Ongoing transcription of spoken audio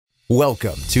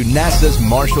Welcome to NASA's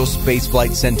Marshall Space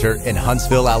Flight Center in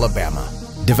Huntsville, Alabama.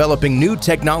 Developing new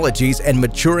technologies and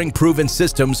maturing proven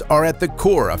systems are at the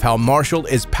core of how Marshall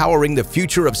is powering the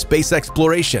future of space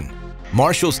exploration.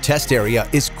 Marshall's test area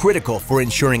is critical for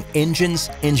ensuring engines,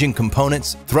 engine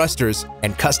components, thrusters,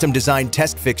 and custom-designed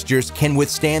test fixtures can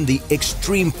withstand the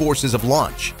extreme forces of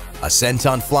launch, ascent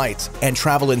on flights, and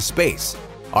travel in space.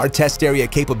 Our test area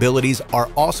capabilities are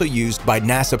also used by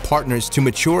NASA partners to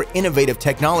mature innovative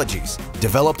technologies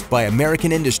developed by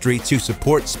American industry to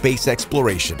support space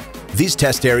exploration. These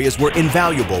test areas were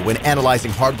invaluable when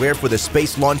analyzing hardware for the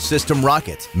Space Launch System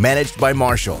rocket managed by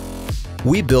Marshall.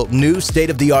 We built new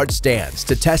state-of-the-art stands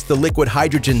to test the liquid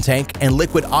hydrogen tank and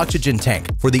liquid oxygen tank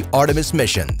for the Artemis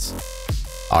missions.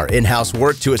 Our in-house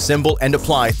work to assemble and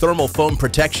apply thermal foam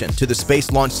protection to the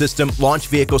Space Launch System Launch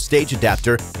Vehicle Stage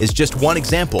Adapter is just one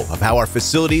example of how our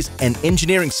facilities and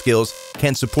engineering skills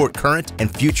can support current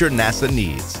and future NASA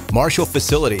needs. Marshall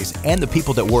facilities and the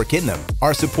people that work in them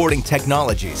are supporting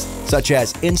technologies such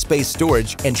as in-space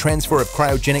storage and transfer of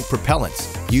cryogenic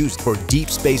propellants used for deep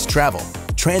space travel,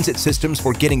 transit systems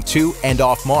for getting to and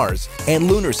off Mars,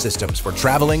 and lunar systems for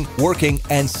traveling, working,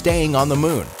 and staying on the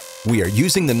Moon. We are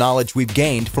using the knowledge we've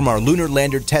gained from our lunar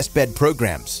lander testbed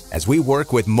programs as we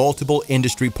work with multiple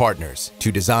industry partners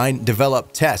to design,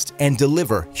 develop, test, and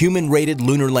deliver human-rated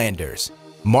lunar landers.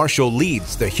 Marshall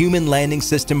leads the Human Landing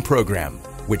System program,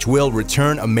 which will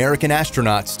return American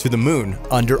astronauts to the Moon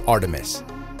under Artemis.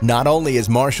 Not only is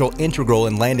Marshall integral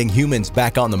in landing humans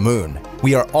back on the Moon,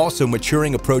 we are also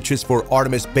maturing approaches for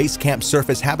Artemis Base Camp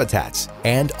surface habitats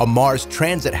and a Mars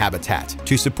transit habitat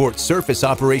to support surface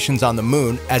operations on the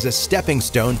Moon as a stepping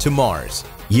stone to Mars.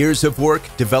 Years of work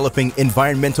developing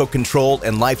environmental control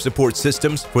and life support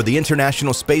systems for the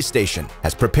International Space Station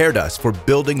has prepared us for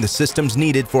building the systems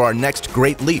needed for our next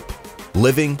great leap.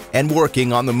 Living and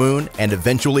working on the Moon and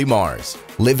eventually Mars.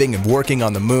 Living and working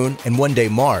on the Moon and one day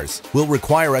Mars will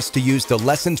require us to use the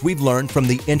lessons we've learned from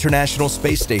the International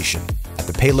Space Station. At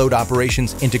the Payload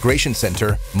Operations Integration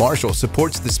Center, Marshall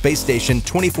supports the space station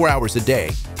 24 hours a day,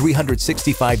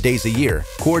 365 days a year,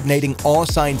 coordinating all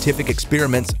scientific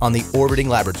experiments on the orbiting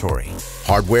laboratory.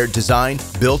 Hardware designed,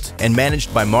 built, and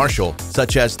managed by Marshall,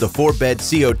 such as the 4-bed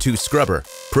CO2 scrubber,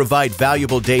 provide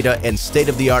valuable data and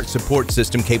state-of-the-art support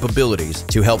system capabilities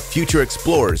to help future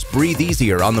explorers breathe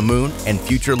easier on the Moon and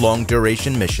future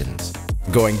long-duration missions.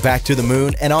 Going back to the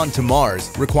Moon and on to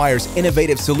Mars requires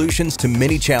innovative solutions to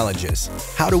many challenges.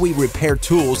 How do we repair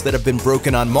tools that have been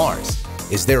broken on Mars?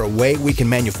 Is there a way we can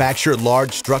manufacture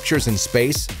large structures in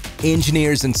space?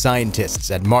 Engineers and scientists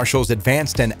at Marshall's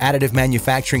Advanced and Additive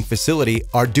Manufacturing Facility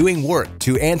are doing work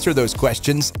to answer those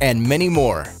questions and many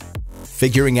more.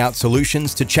 Figuring out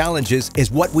solutions to challenges is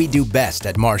what we do best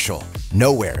at Marshall.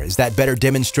 Nowhere is that better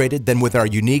demonstrated than with our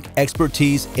unique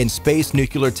expertise in space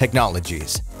nuclear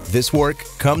technologies. This work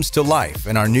comes to life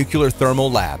in our nuclear thermal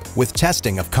lab with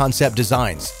testing of concept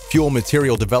designs, fuel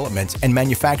material development, and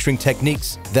manufacturing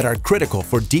techniques that are critical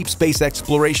for deep space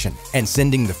exploration and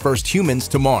sending the first humans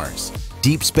to Mars.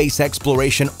 Deep space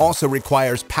exploration also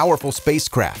requires powerful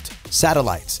spacecraft,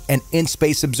 satellites, and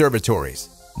in-space observatories.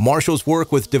 Marshall's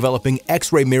work with developing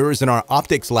X-ray mirrors in our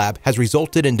optics lab has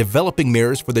resulted in developing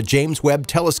mirrors for the James Webb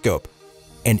Telescope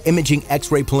and imaging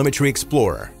X-ray Polarimetry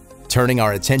Explorer. Turning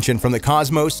our attention from the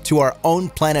cosmos to our own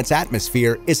planet's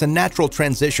atmosphere is a natural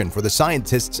transition for the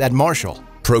scientists at Marshall.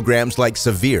 Programs like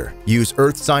SEVERE use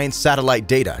Earth science satellite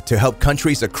data to help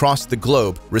countries across the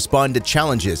globe respond to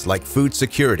challenges like food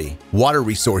security, water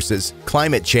resources,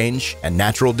 climate change, and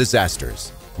natural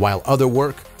disasters. While other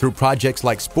work, through projects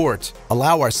like SPORT,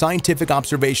 allow our scientific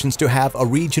observations to have a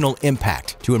regional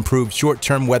impact to improve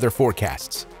short-term weather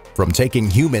forecasts. From taking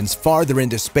humans farther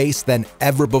into space than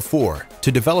ever before,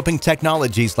 to developing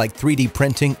technologies like 3D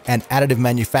printing and additive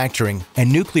manufacturing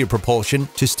and nuclear propulsion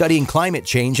to studying climate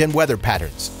change and weather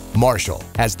patterns, Marshall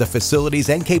has the facilities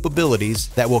and capabilities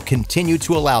that will continue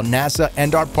to allow NASA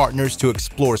and our partners to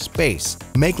explore space,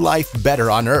 make life better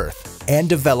on Earth, and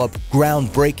develop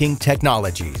groundbreaking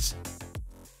technologies.